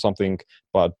 hours or something,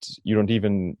 but you don't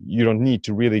need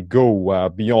to really go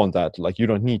beyond that. Like you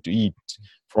don't need to eat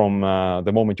from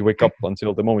the moment you wake up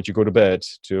until the moment you go to bed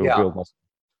to build muscle.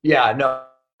 Yeah, no,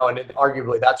 and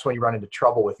arguably that's when you run into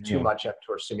trouble with too much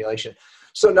mTOR stimulation.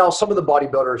 So now some of the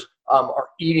bodybuilders are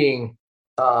eating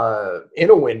in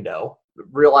a window,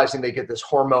 realizing they get this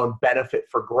hormone benefit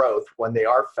for growth when they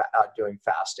are doing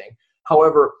fasting.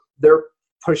 However, they're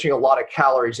pushing a lot of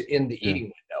calories in the eating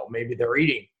window. Maybe they're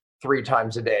eating 3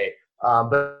 times a day,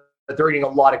 but they're eating a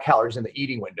lot of calories in the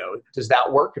eating window. Does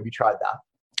that work? Have you tried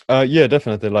that? Yeah,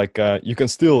 definitely. Like you can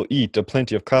still eat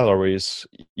plenty of calories,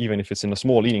 even if it's in a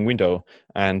small eating window,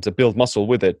 and build muscle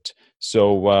with it.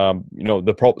 So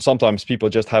sometimes people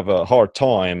just have a hard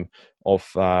time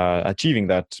of achieving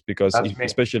that because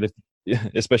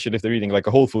especially if they're eating like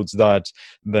a whole foods diet,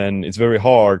 then it's very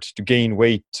hard to gain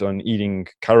weight on eating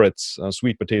carrots,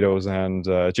 sweet potatoes, and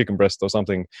chicken breast or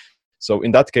something. So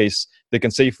in that case, they can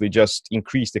safely just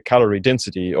increase the calorie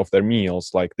density of their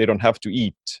meals. Like they don't have to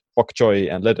eat bok choy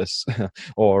and lettuce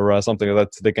or something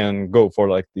like that. They can go for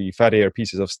like the fattier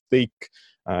pieces of steak,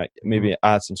 maybe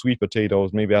add some sweet potatoes,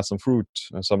 maybe add some fruit,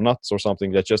 some nuts or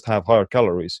something that just have higher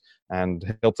calories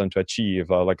and help them to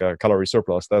achieve like a calorie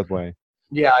surplus that way.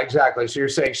 Yeah, exactly. So you're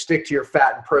saying stick to your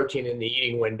fat and protein in the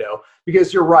eating window,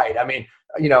 because you're right. I mean,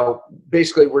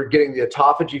 basically we're getting the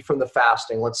autophagy from the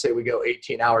fasting. Let's say we go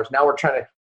 18 hours. Now we're trying to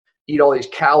eat all these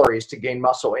calories to gain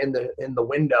muscle in the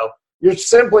window. You're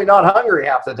simply not hungry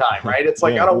half the time, right? It's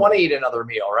like, I don't want to eat another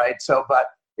meal, right? So, but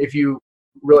if you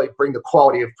really bring the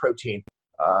quality of protein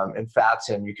and fats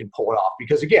in, you can pull it off.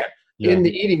 Because again, in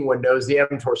the eating window is the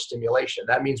mTOR stimulation.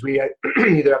 That means we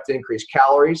either have to increase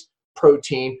calories,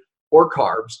 protein, or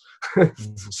carbs.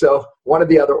 So one or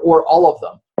the other, or all of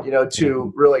them,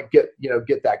 to really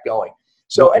get that going.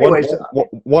 So anyways,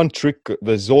 one trick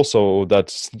there's also that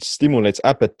stimulates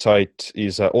appetite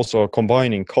is also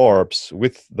combining carbs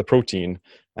with the protein,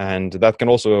 and that can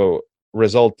also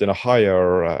result in a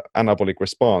higher anabolic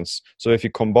response. So if you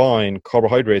combine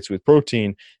carbohydrates with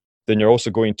protein, then you're also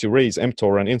going to raise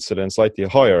mTOR and insulin slightly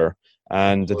higher,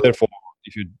 and therefore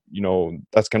if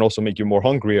that can also make you more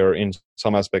hungrier in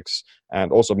some aspects,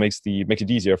 and also makes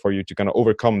it easier for you to kind of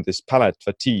overcome this palate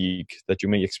fatigue that you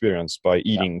may experience by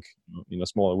eating in a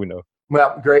smaller window.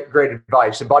 Well, great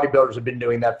advice. And bodybuilders have been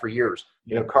doing that for years.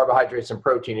 Carbohydrates and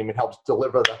protein even helps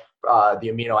deliver the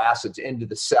amino acids into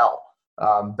the cell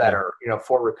better,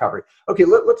 for recovery. Okay,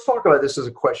 let's talk about this as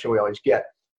a question we always get.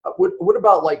 What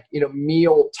about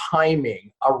meal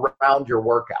timing around your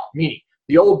workout? Meaning,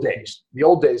 the old days,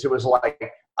 it was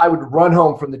like I would run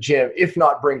home from the gym, if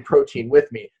not bring protein with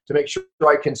me to make sure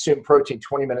I consume protein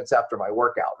 20 minutes after my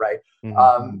workout, right?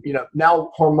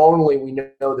 Now hormonally, we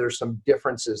know there's some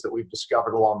differences that we've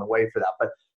discovered along the way for that. But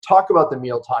talk about the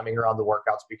meal timing around the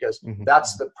workouts, because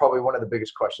that's probably one of the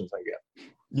biggest questions I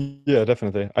get. Yeah,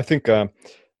 definitely. I think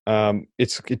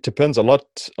it depends a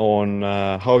lot on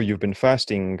how you've been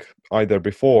fasting either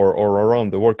before or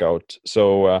around the workout.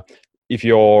 So if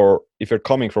you're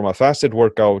coming from a fasted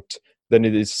workout, then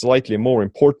it is slightly more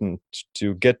important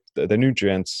to get the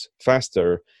nutrients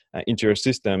faster into your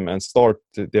system and start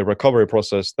the recovery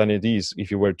process than it is if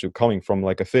you were to coming from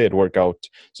like a fed workout.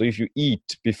 So if you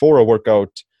eat before a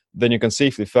workout, then you can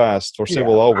safely fast for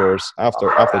several hours after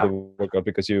the workout,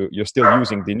 because you're still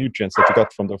using the nutrients that you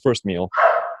got from the first meal.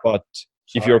 But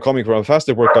if you're coming from a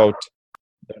fasted workout,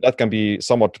 that can be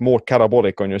somewhat more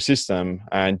catabolic on your system,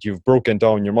 and you've broken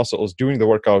down your muscles during the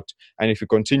workout. And if you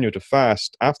continue to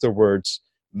fast afterwards,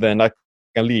 then that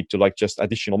can lead to like just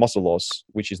additional muscle loss,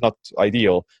 which is not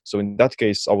ideal. So in that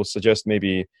case, I would suggest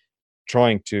maybe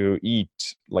trying to eat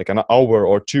like an hour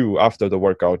or two after the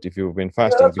workout if you've been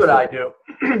fasting. That's before. What I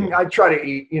do. I try to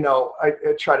eat,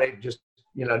 I try to just,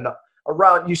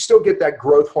 around, you still get that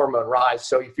growth hormone rise.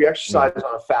 So if you exercise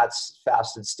on a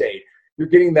fasted state, you're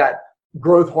getting that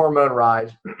growth hormone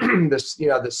rise, this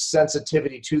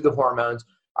sensitivity to the hormones.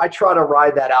 I try to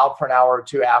ride that out for an hour or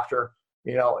two after,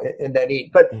 and then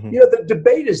eat. But the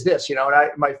debate is this, and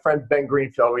my friend Ben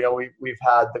Greenfield, we've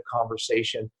had the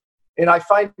conversation, and I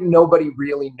find nobody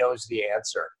really knows the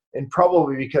answer, and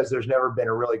probably because there's never been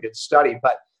a really good study.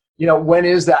 But when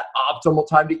is that optimal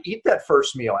time to eat that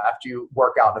first meal after you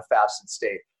work out in a fasted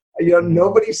state?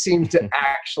 Nobody seems to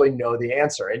actually know the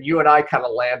answer. And you and I kind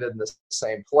of landed in the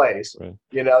same place, right.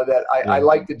 That I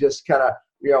like to just kind of,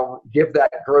 give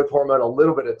that growth hormone a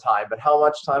little bit of time, but how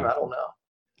much time, I don't know.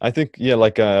 I think,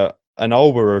 like an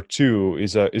hour or two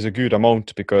is a good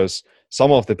amount, because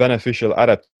some of the beneficial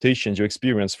adaptations you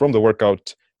experience from the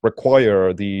workout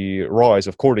require the rise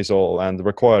of cortisol and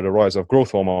require the rise of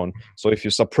growth hormone. So if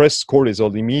you suppress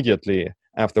cortisol immediately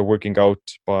after working out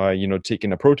by,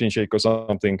 taking a protein shake or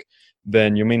something,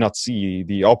 then you may not see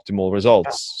the optimal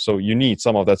results. So you need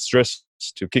some of that stress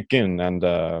to kick in and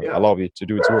allow it to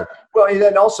do its work. Well, and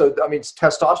then also, it's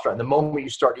testosterone. The moment you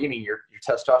start eating, your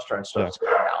testosterone starts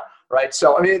going out, right?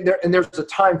 So, there's a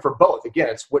time for both. Again,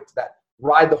 it's what that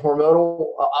ride the hormonal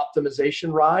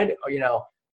optimization ride,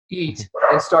 eat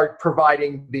and start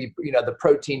providing the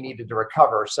protein needed to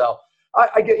recover. So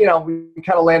I get, we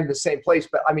kind of land in the same place,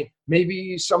 but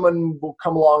maybe someone will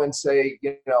come along and say,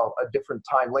 a different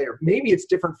time later. Maybe it's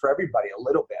different for everybody a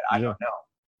little bit. I don't know.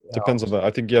 Depends on the,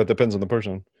 I think, it depends on the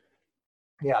person.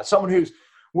 Yeah. Someone who's,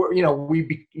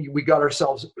 we got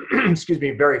ourselves,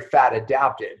 very fat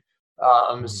adapted.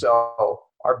 So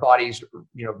our bodies,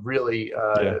 really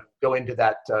go into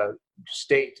that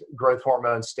state, growth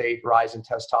hormone state, rise in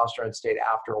testosterone state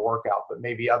after a workout, but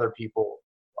maybe other people,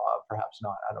 perhaps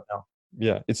not. I don't know.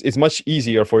 Yeah, it's much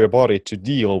easier for your body to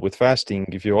deal with fasting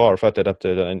if you are fat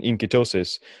adapted and in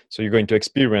ketosis. So you're going to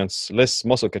experience less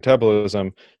muscle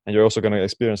catabolism, and you're also going to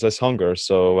experience less hunger.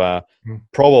 So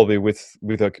probably with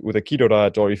a keto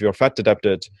diet, or if you're fat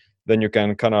adapted, then you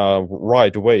can kind of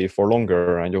ride away for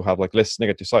longer, and you'll have like less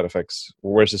negative side effects.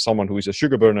 Whereas someone who is a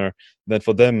sugar burner, then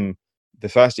for them the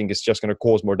fasting is just going to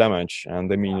cause more damage, and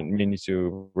they may need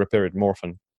to repair it more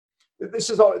often.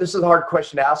 This is a hard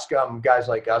question to ask guys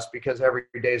like us, because every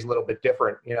day is a little bit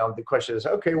different. The question is,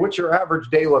 okay, what's your average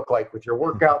day look like with your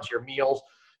workouts, your meals?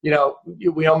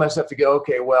 We almost have to go,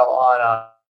 okay, well, on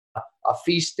a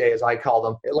feast day, as I call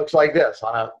them, it looks like this.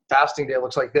 On a fasting day, it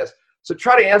looks like this. So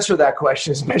try to answer that question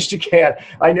as best you can.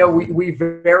 I know we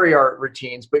vary our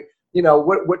routines, but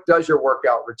what does your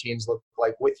workout routines look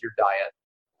like with your diet?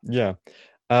 Yeah.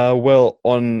 Well,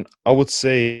 I would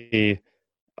say,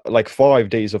 like 5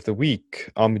 days of the week,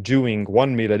 I'm doing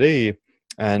 1 meal a day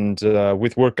and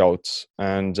with workouts.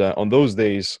 And on those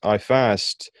days, I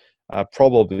fast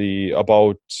probably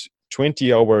about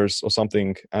 20 hours or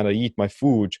something, and I eat my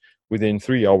food within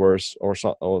 3 hours or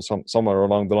somewhere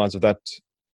along the lines of that.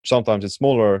 Sometimes it's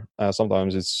smaller,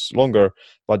 sometimes it's longer.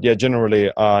 But yeah,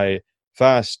 generally I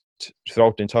fast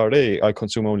throughout the entire day. I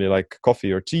consume only like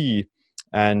coffee or tea,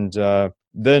 and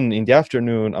then in the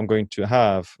afternoon, I'm going to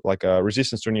have like a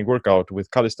resistance training workout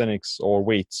with calisthenics or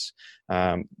weights.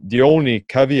 The only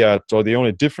caveat or the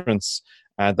only difference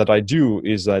that I do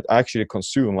is that I actually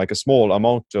consume like a small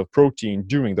amount of protein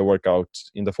during the workout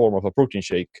in the form of a protein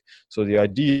shake. So the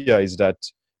idea is that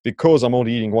because I'm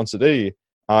only eating once a day,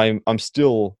 I'm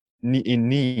still in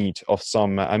need of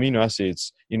some amino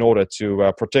acids in order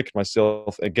to protect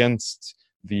myself against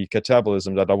the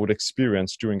catabolism that I would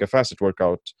experience during a fasted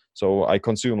workout. So I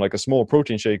consume like a small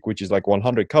protein shake, which is like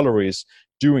 100 calories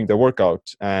during the workout.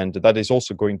 And that is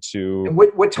also going to... And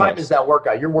what time is that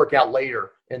workout? You're working out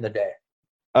later in the day?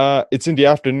 It's in the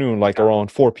afternoon, like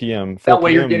around 4 p.m. That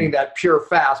way you're getting that pure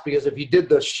fast, because if you did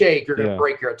the shake, you're going to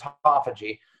break your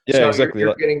autophagy. Yeah, so exactly.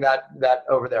 You're getting that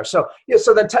over there. So yeah,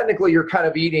 so then technically you're kind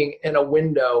of eating in a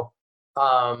window.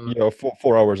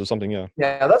 4 hours or something. Yeah,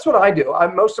 that's what I do.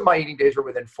 Most of my eating days are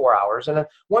within 4 hours, and then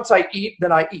once I eat,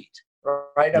 then I eat.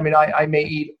 Right? I may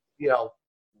eat,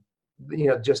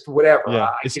 just whatever.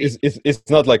 Yeah, it's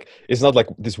not like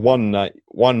this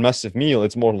one massive meal.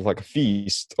 It's more like a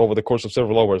feast over the course of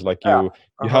several hours. Like you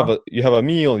have a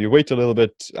meal, you wait a little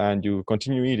bit, and you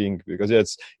continue eating, because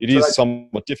it is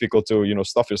somewhat difficult to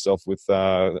stuff yourself with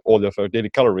all of your daily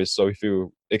calories. So if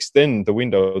you extend the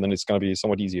window, then it's going to be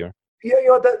somewhat easier.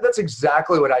 Yeah, that's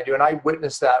exactly what I do, and I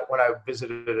witnessed that when I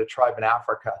visited a tribe in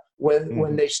Africa.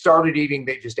 When they started eating,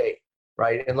 they just ate.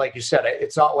 Right. And like you said,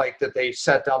 it's not like that they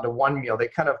sat down to one meal. They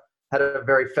kind of had a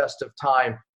very festive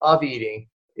time of eating,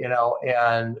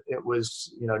 and it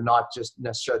was, not just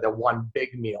necessarily the one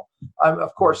big meal.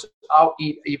 Of course, I'll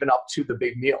eat even up to the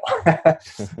big meal.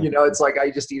 It's like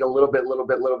I just eat a little bit,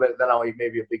 then I'll eat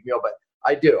maybe a big meal. But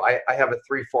I do. I have a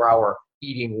 3-4 hour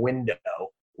eating window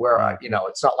where,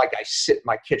 it's not like I sit in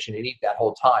my kitchen and eat that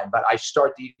whole time. But I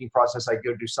start the eating process. I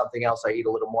go do something else. I eat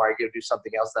a little more. I go do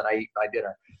something else. Then I eat my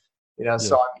dinner.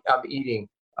 So I'm eating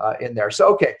in there. So,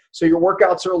 okay. So your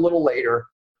workouts are a little later,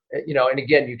 and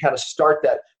again, you kind of start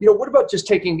that, what about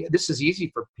just this is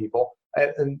easy for people.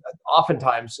 And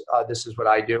oftentimes this is what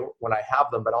I do when I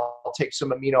have them, but I'll take some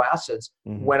amino acids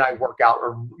when I work out,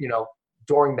 or,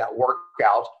 during that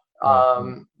workout,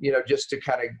 just to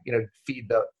kind of,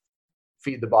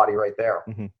 feed the body right there.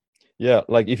 Yeah.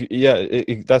 Like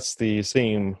that's the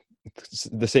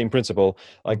same principle.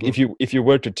 Like if you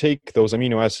were to take those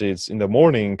amino acids in the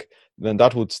morning, then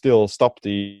that would still stop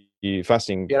the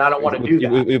fasting, Yeah, I don't want to do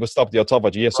that. It would stop the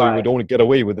autophagy. Yeah, so you Right. would only get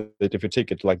away with it if you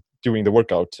take it like during the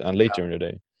workout and later in the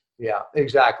day. Yeah,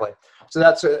 exactly. So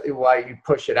that's why you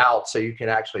push it out, so you can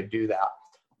actually do that.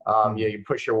 You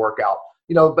push your workout.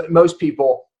 But most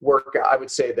people I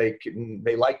would say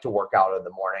they like to work out in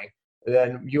the morning.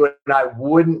 Then you and I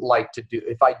wouldn't like to do,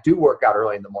 if I do work out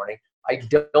early in the morning, I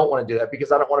don't want to do that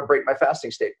because I don't want to break my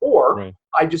fasting state. Or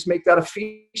I just make that a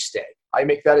feast day. I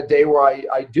make that a day where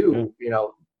I do,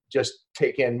 just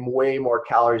take in way more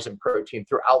calories and protein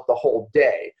throughout the whole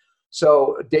day.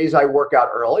 So days I work out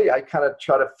early, I kind of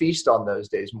try to feast on those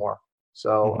days more.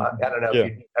 So I don't know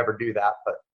if you ever do that,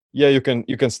 but. Yeah, you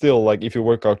can still, like, if you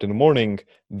work out in the morning,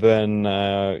 then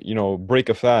break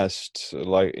a fast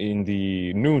like in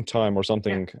the noon time or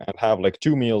something, and have like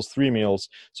 2 meals, 3 meals.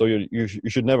 So you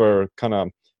should never kind of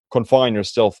confine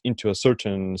yourself into a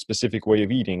certain specific way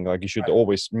of eating. Like, you should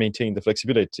always maintain the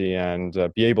flexibility and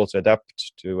be able to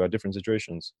adapt to different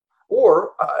situations.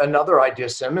 Or another idea,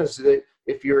 Sim, is that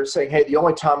if you're saying, hey, the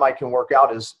only time I can work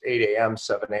out is 8 a.m.,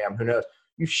 7 a.m., who knows?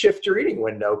 You shift your eating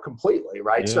window completely,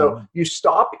 right? Yeah. So you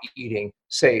stop eating,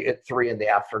 say, at 3 in the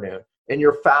afternoon, and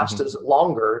your fast is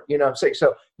longer,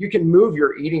 so you can move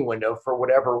your eating window for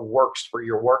whatever works for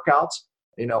your workouts,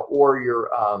 or your,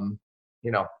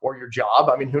 or your job.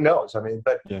 I mean, who knows? I mean,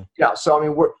 but so, I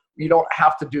mean, you don't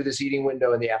have to do this eating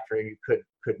window in the afternoon. You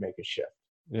could make a shift.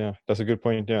 Yeah, that's a good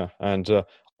point. Yeah. And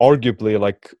arguably,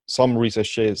 like, some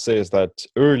research says that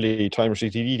early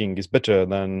time-restricted eating is better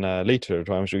than later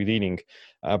time-restricted eating.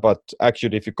 But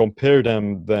actually, if you compare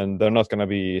them, then there's not going to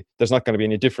be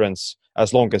any difference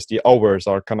as long as the hours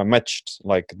are kind of matched.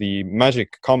 Like, the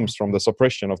magic comes from the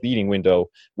suppression of the eating window,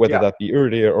 whether that be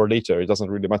earlier or later. It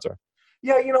doesn't really matter.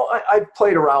 Yeah, I've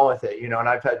played around with it, and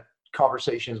I've had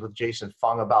conversations with Jason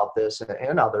Fung about this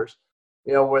and others,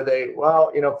 where they,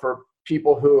 for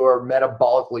people who are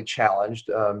metabolically challenged,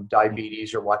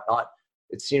 diabetes or whatnot,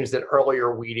 it seems that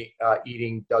earlier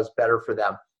eating does better for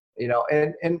them,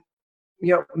 and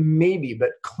maybe, but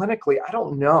clinically, I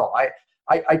don't know.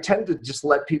 I tend to just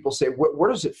let people say,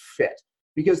 where does it fit?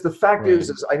 Because the fact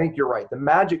is I think you're right. The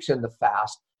magic's in the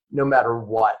fast, no matter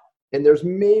what. And there's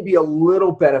maybe a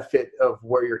little benefit of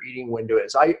where your eating window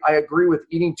is. I agree with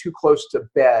eating too close to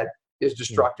bed is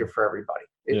destructive for everybody.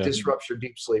 It disrupts your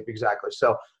deep sleep. Exactly.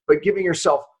 So, but giving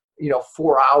yourself,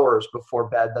 4 hours before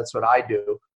bed, that's what I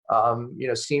do,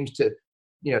 seems to,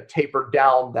 taper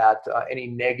down that any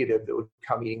negative that would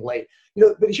come eating late.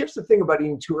 But here's the thing about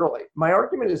eating too early. My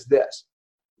argument is this,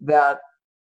 that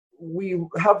we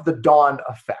have the dawn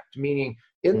effect, meaning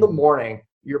in the morning,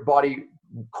 your body,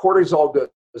 cortisol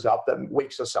goes up, that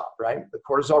wakes us up, right? The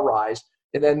cortisol rise,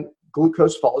 and then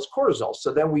glucose follows cortisol.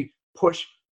 So then we push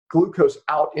glucose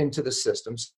out into the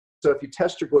system. So if you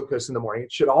test your glucose in the morning,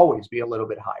 it should always be a little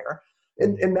bit higher.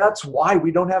 And that's why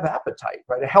we don't have appetite,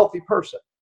 right? A healthy person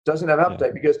doesn't have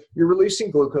appetite because you're releasing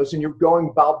glucose and you're going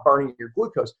about burning your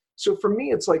glucose. So for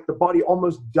me, it's like the body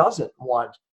almost doesn't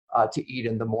want to eat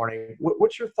in the morning.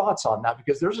 What's your thoughts on that?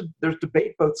 Because there's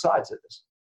debate both sides of this.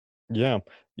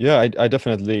 Yeah, I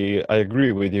definitely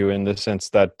agree with you in the sense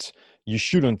that you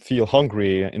shouldn't feel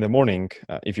hungry in the morning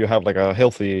if you have like a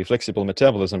healthy, flexible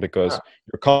metabolism, because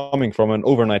you're coming from an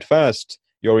overnight fast,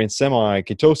 you're in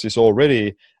semi-ketosis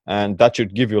already, and that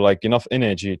should give you like enough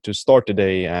energy to start the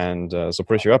day and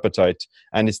suppress your appetite.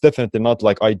 And it's definitely not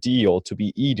like ideal to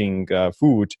be eating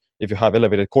food if you have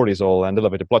elevated cortisol and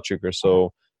elevated blood sugar.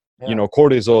 So,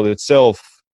 cortisol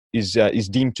itself is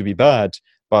deemed to be bad,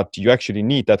 but you actually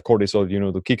need that cortisol,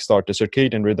 to kickstart the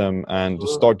circadian rhythm and to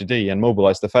start the day and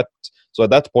mobilize the fat. So at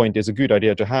that point, it's a good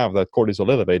idea to have that cortisol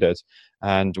elevated,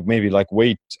 and maybe like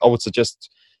wait. I would suggest,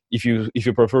 if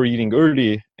you prefer eating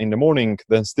early in the morning,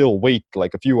 then still wait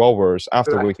like a few hours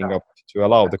after waking up to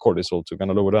allow the cortisol to kind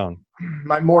of lower down.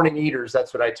 My morning eaters,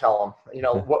 that's what I tell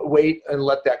them. Wait and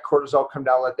let that cortisol come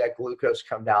down, let that glucose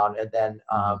come down, and then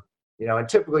and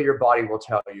typically your body will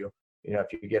tell you,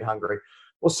 if you get hungry.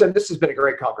 Well, Sim, this has been a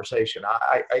great conversation.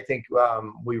 I think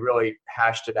we really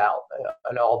hashed it out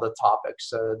on all the topics,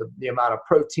 the amount of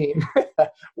protein,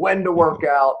 when to work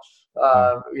out,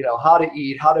 how to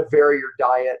eat, how to vary your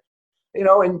diet,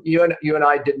 and you and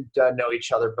I didn't know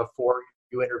each other before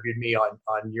you interviewed me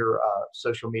on your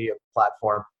social media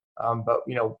platform. But,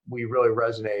 we really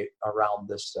resonate around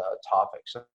this topic.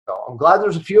 So I'm glad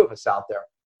there's a few of us out there.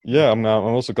 Yeah, I'm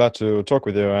also glad to talk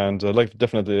with you, and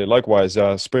definitely likewise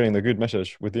spreading the good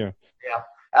message with you. Yeah,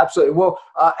 absolutely. Well,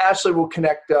 Ashley will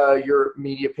connect your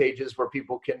media pages where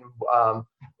people can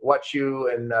watch you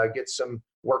and get some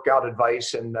workout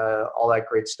advice and all that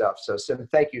great stuff. So, Sim,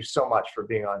 thank you so much for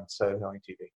being on Cellular Healing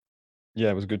TV.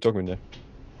 Yeah, it was good talking with you.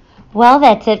 Well,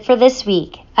 that's it for this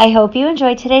week. I hope you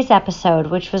enjoyed today's episode,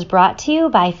 which was brought to you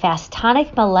by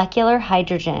Fastonic Molecular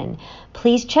Hydrogen.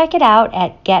 Please check it out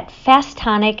at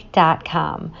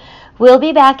getfastonic.com. We'll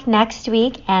be back next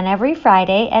week and every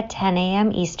Friday at 10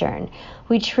 a.m. Eastern.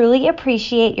 We truly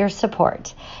appreciate your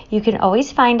support. You can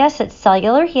always find us at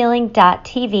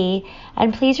cellularhealing.tv,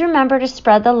 and please remember to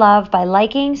spread the love by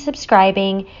liking,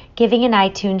 subscribing, giving an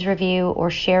iTunes review, or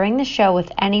sharing the show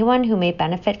with anyone who may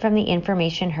benefit from the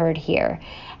information heard here.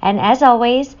 And as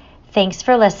always, thanks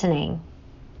for listening.